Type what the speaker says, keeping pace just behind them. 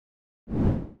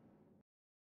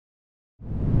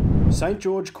St.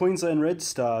 George Queensland Reds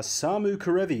star Samu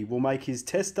Kerevi will make his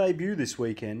Test debut this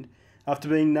weekend after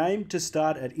being named to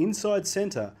start at inside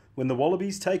centre when the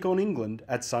Wallabies take on England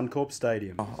at Suncorp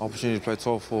Stadium. Opportunity to play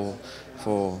 12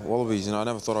 for Wallabies. I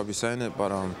never thought I'd be saying it,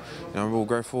 but I'm real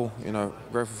grateful.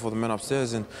 Grateful for the men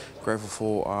upstairs and grateful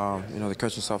for the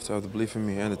coaching staff to have the belief in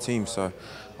me and the team. So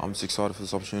I'm just excited for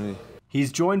this opportunity.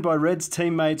 He's joined by Reds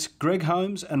teammates Greg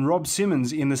Holmes and Rob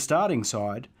Simmons in the starting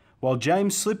side, while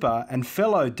James Slipper and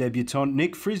fellow debutant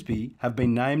Nick Frisby have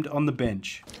been named on the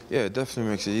bench. Yeah, it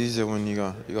definitely makes it easier when you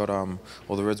got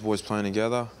all the Reds boys playing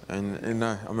together, and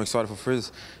I'm excited for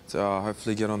Frizz to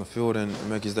hopefully get on the field and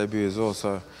make his debut as well.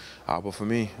 So, but for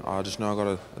me, I just know I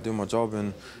got to do my job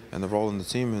and the role in the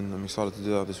team, and I'm excited to do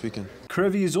that this weekend.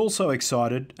 Kerevi is also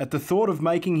excited at the thought of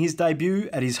making his debut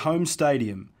at his home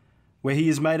stadium, where he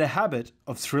has made a habit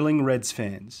of thrilling Reds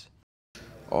fans.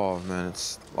 Oh man,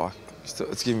 it's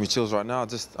giving me chills right now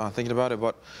just thinking about it.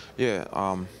 But yeah,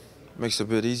 makes it a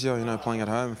bit easier, playing at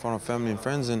home in front of family and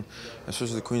friends, and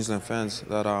especially the Queensland fans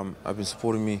that have been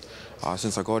supporting me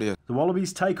since I got here. The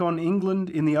Wallabies take on England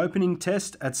in the opening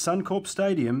test at Suncorp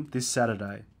Stadium this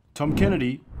Saturday. Tom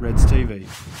Kennedy, Reds TV.